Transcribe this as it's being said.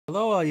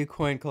Hello, all you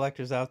coin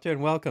collectors out there,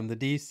 and welcome to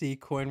DC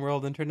Coin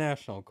World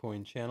International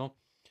Coin Channel.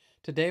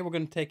 Today, we're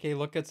going to take a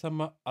look at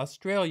some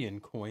Australian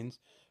coins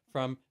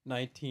from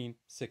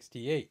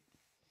 1968.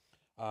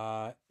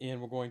 And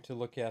we're going to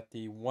look at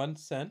the 1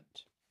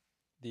 cent,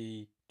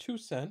 the 2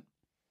 cent,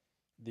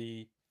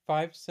 the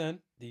 5 cent,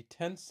 the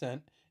 10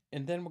 cent,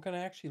 and then we're going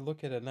to actually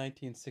look at a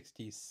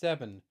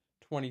 1967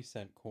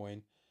 20-cent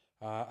coin.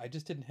 I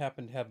just didn't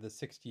happen to have the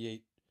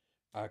 68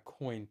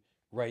 coin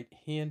right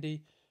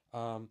handy.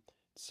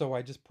 So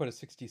I just put a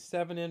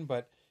 67 in,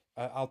 but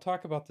I'll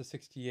talk about the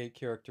 68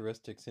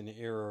 characteristics and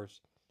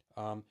errors.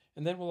 And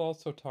then we'll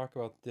also talk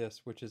about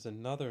this, which is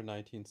another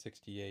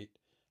 1968,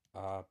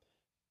 uh,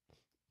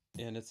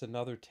 and it's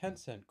another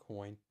 10-cent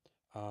coin.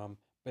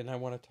 And I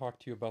want to talk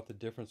to you about the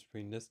difference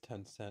between this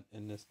 10 cent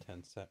and this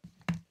 10 cent.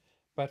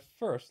 But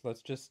first,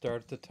 let's just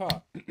start at the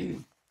top.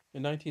 In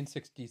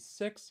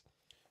 1966,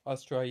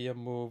 Australia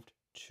moved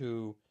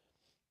to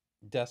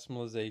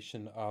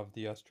decimalization of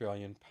the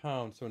Australian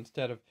pound. So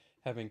instead of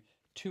having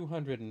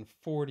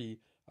 240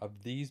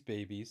 of these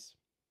babies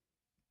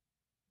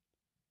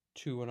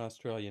to an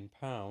Australian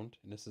pound,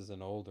 and this is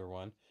an older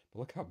one, but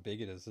look how big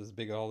it is. This is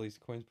big, all these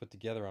coins put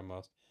together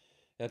almost.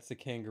 That's the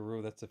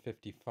kangaroo, that's a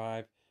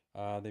 55.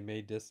 They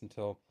made this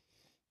until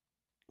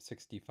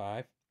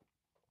 65.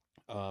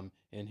 And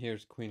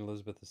here's Queen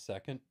Elizabeth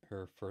II,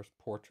 her first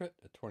portrait,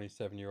 a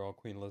 27-year-old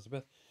Queen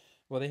Elizabeth.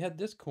 Well, they had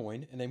this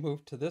coin, and they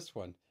moved to this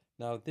one.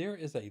 Now, there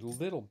is a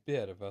little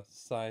bit of a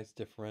size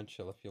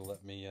differential, if you'll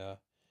let me, I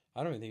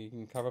don't even think you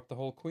can cover up the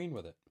whole queen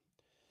with it.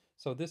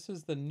 So this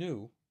is the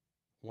new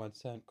 1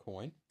 cent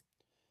coin,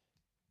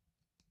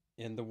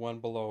 and the one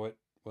below it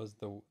was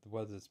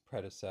its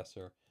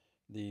predecessor,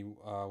 the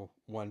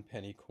 1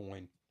 penny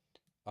coin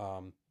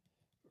from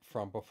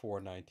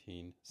before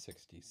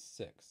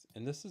 1966.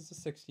 And this is the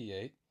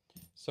 68.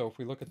 So if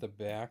we look at the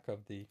back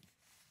of the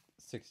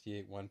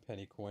 68 1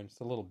 penny coin,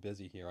 it's a little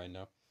busy here, I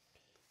know.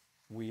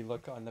 We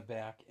look on the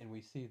back and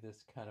we see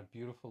this kind of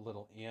beautiful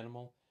little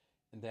animal.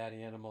 And that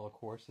animal, of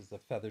course, is the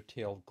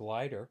feather-tailed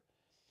glider,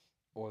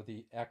 or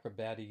the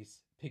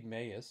Acrobates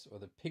pygmaeus, or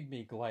the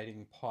pygmy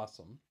gliding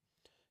possum.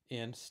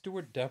 And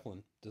Stuart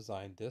Devlin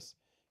designed this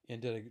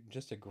and did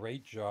just a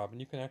great job.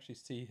 And you can actually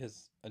see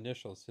his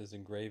initials, his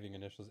engraving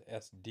initials,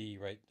 SD,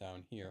 right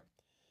down here.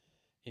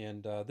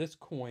 And this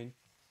coin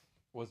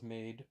was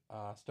made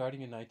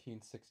starting in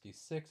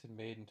 1966 and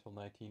made until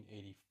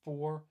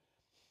 1984.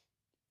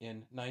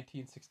 In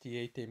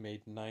 1968, they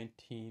made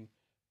 19.93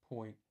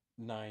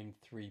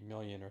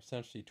 million, or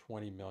essentially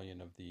 20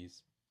 million of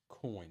these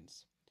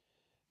coins.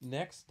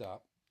 Next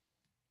up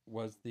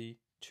was the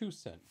 2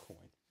 cent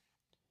coin.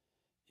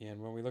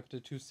 And when we look at the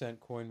 2 cent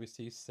coin, we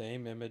see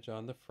same image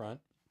on the front.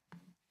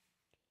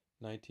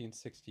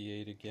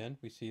 1968 again.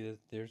 We see that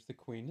there's the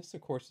queen. This,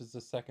 of course, is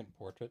the second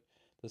portrait,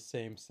 the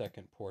same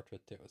second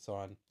portrait that was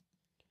on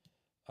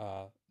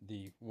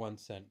the 1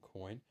 cent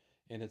coin.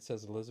 And it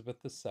says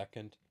Elizabeth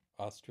II,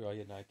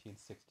 Australia,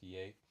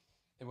 1968.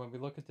 And when we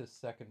look at this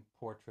second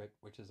portrait,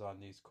 which is on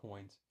these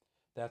coins,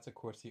 that's, of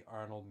course, the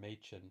Arnold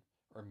Macon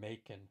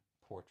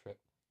portrait.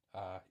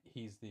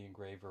 He's the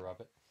engraver of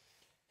it.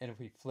 And if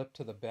we flip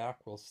to the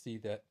back, we'll see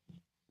that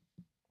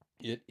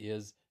it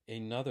is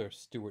another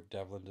Stuart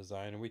Devlin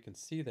design. And we can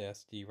see the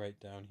SD right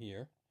down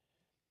here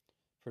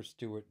for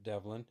Stuart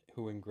Devlin,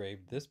 who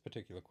engraved this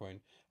particular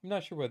coin. I'm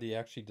not sure whether he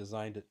actually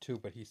designed it too,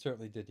 but he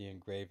certainly did the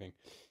engraving.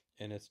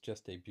 And it's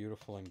just a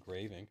beautiful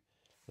engraving.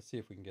 Let's see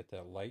if we can get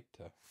that light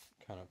to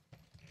kind of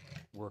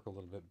work a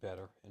little bit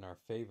better in our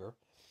favor.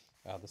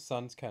 The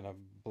sun's kind of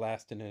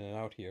blasting in and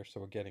out here, so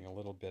we're getting a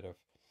little bit of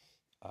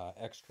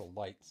extra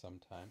light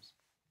sometimes.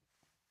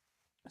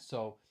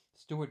 So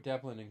Stuart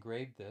Devlin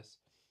engraved this,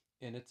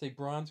 and it's a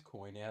bronze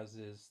coin, as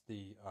is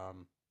the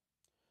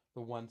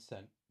 1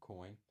 cent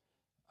coin,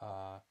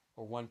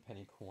 or 1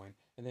 penny coin,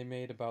 and they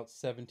made about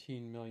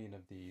 17 million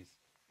of these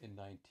in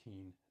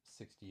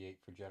 1968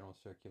 for general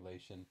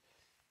circulation.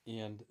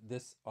 And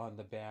this on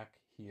the back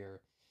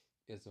here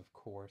is, of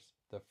course,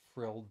 the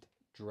frilled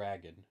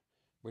dragon,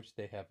 which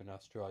they have in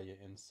Australia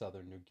and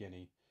southern New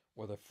Guinea,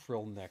 or the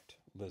frill-necked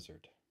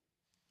lizard.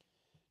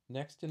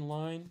 Next in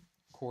line,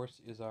 of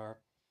course, is our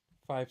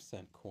 5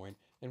 cent coin.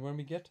 And when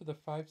we get to the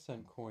 5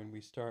 cent coin,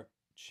 we start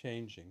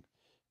changing.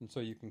 And so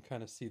you can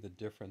kind of see the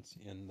difference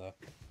in the...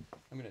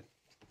 I'm going to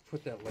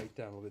put that light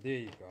down a little bit. There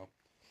you go.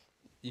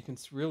 You can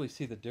really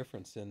see the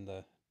difference in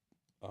the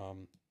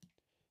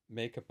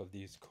makeup of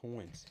these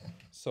coins.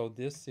 So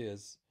this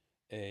is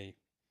a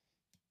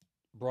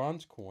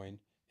bronze coin,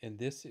 and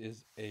this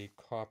is a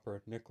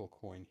copper nickel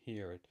coin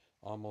here. It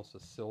almost a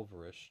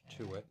silverish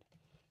to it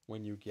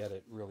when you get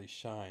it really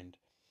shined.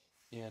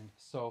 And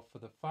so for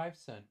the 5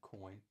 cent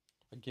coin,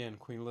 again,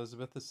 Queen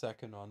Elizabeth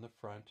II on the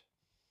front.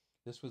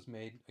 This was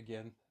made,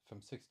 again,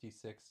 from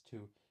 66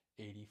 to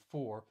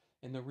 84.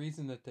 And the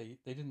reason that they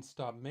didn't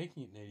stop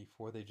making it in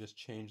 84, they just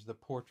changed the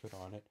portrait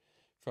on it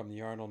from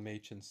the Arnold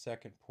Macon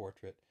second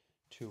portrait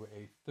to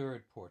a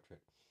third portrait.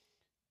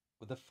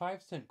 With the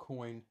 5 cent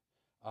coin,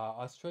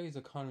 Australia's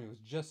economy was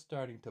just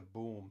starting to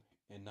boom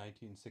in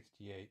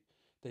 1968,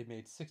 They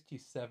made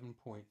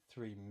 67.3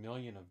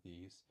 million of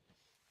these.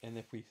 And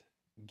if we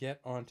get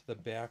onto the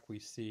back, we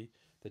see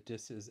that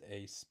this is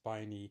a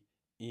spiny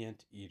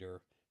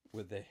anteater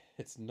with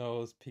its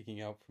nose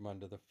peeking out from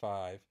under the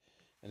 5.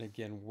 And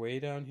again, way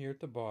down here at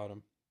the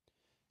bottom,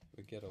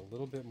 we get a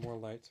little bit more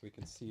light so we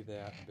can see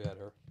that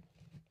better,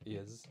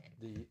 is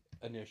the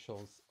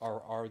initials,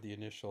 or are the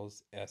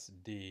initials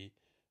SD.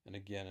 And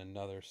again,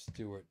 another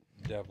Stuart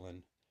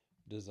Devlin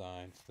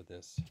design for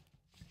this.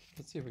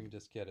 Let's see if we can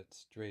just get it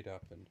straight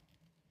up and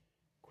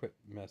quit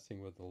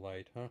messing with the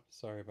light, huh?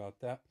 Sorry about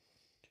that.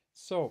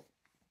 So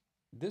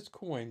this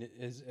coin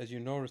is, as you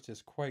noticed,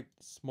 is quite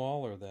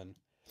smaller than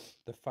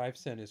the 5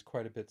 cent, is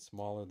quite a bit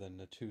smaller than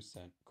the 2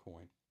 cent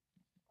coin.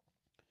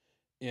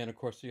 And of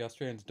course, the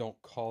Australians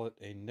don't call it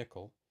a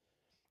nickel.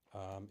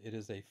 It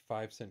is a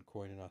 5 cent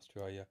coin in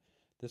Australia.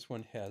 This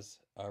one has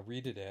a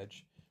reeded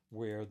edge,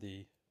 where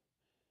the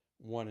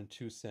 1 and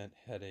 2 cent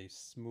had a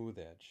smooth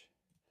edge.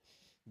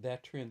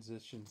 That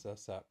transitions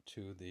us up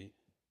to the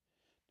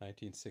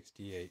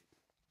 1968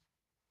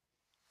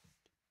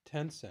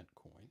 10 cent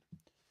coin.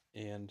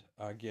 And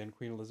again,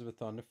 Queen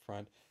Elizabeth on the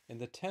front. And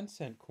the 10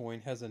 cent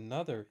coin has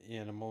another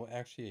animal,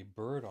 actually a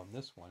bird on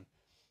this one.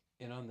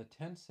 And on the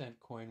 10 cent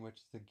coin, which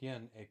is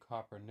again a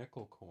copper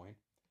nickel coin,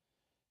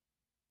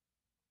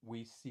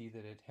 we see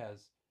that it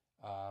has,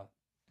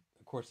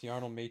 of course, the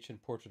Arnold Machin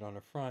portrait on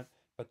the front,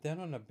 but then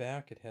on the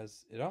back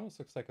it almost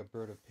looks like a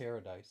bird of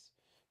paradise,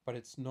 but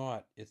it's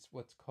not. It's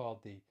what's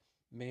called the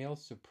male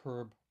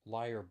superb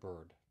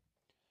lyrebird.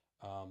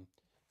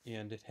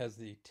 And it has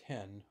the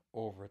 10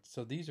 over it.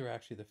 So these are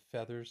actually the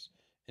feathers.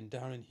 And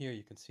down in here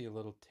you can see a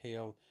little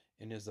tail,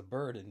 and there's a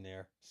bird in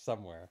there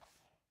somewhere.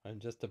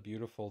 And just a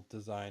beautiful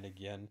design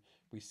again.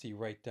 We see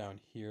right down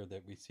here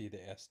that we see the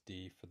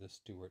SD for the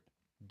Stuart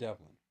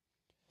Devlin.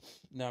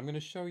 Now I'm going to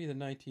show you the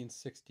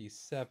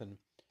 1967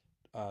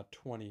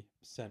 20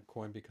 cent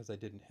coin because I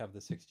didn't have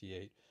the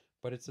 68,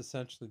 but it's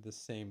essentially the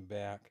same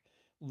back.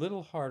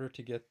 Little harder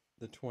to get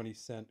the 20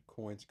 cent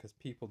coins because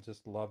people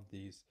just love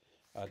these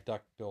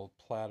duck-billed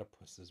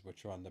platypuses,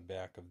 which are on the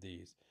back of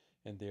these.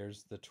 And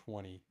there's the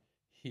 20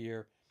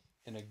 here.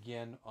 And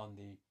again, on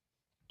the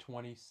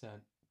 20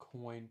 cent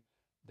coin,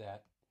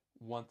 that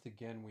once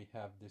again we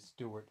have the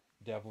Stuart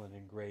Devlin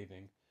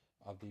engraving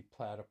of the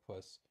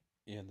platypus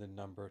and the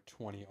number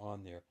 20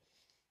 on there.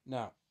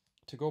 Now,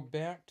 to go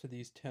back to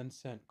these 10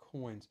 cent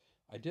coins,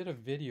 I did a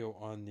video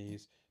on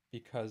these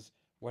because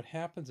what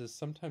happens is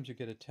sometimes you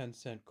get a 10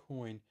 cent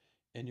coin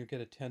and you get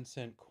a 10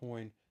 cent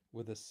coin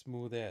with a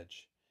smooth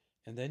edge.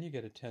 And then you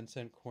get a 10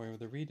 cent coin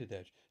with a reeded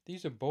edge.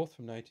 These are both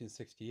from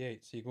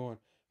 1968. So you're going,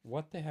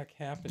 what the heck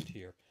happened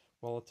here?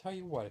 Well, I'll tell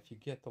you what, if you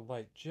get the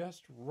light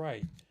just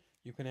right,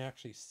 you can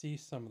actually see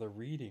some of the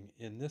reading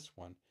in this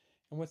one.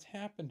 And what's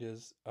happened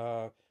is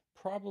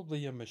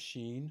probably a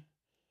machine.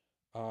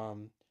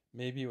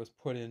 Maybe it was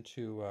put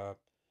into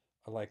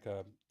like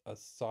a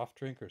soft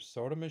drink or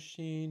soda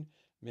machine.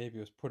 Maybe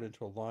it was put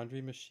into a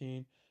laundry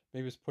machine.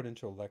 Maybe it was put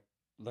into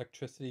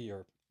electricity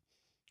or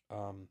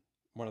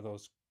one of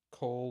those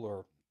coal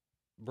or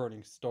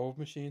burning stove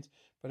machines.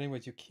 But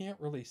anyways, you can't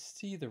really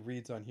see the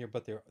reads on here,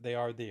 but they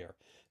are there.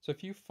 So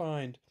if you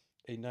find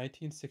a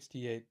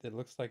 1968 that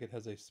looks like it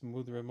has a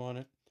smooth rim on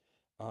it,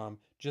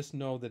 just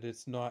know that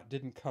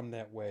didn't come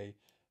that way.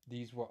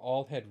 These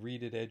all had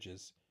reeded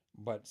edges,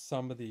 but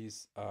some of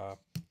these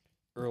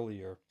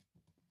earlier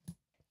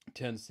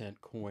 10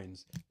 cent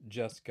coins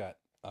just got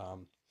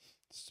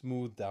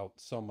smoothed out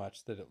so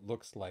much that it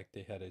looks like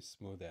they had a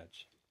smooth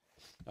edge.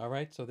 All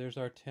right, so there's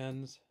our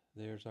 10s,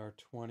 there's our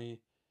 20,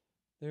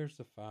 there's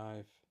the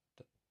 5,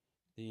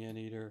 the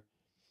anteater,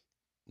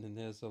 and then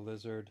there's the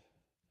lizard,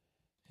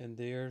 and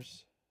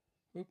there's,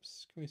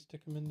 oops, can we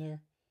stick them in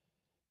there?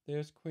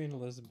 There's Queen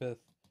Elizabeth,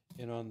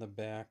 and on the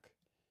back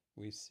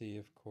we see,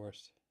 of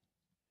course,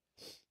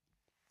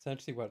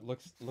 essentially what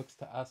looks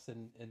to us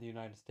in the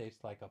United States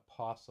like a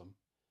possum,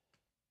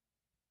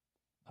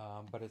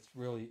 but it's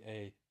really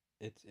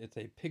it's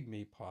a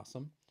pygmy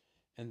possum.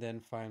 And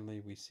then finally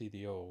we see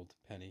the old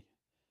penny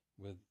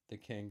with the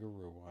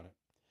kangaroo on it.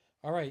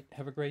 All right,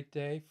 have a great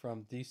day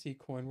from DC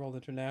Coin World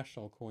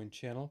International Coin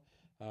Channel.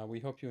 We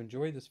hope you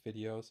enjoy these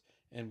videos,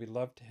 and we'd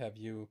love to have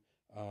you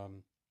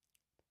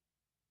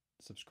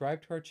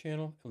subscribe to our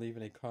channel and leave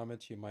any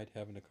comments you might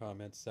have in the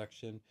comments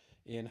section.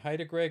 And hi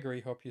to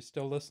Gregory, hope you're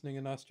still listening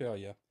in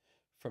Australia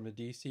from the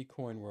DC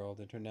Coin World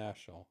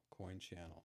International Coin Channel.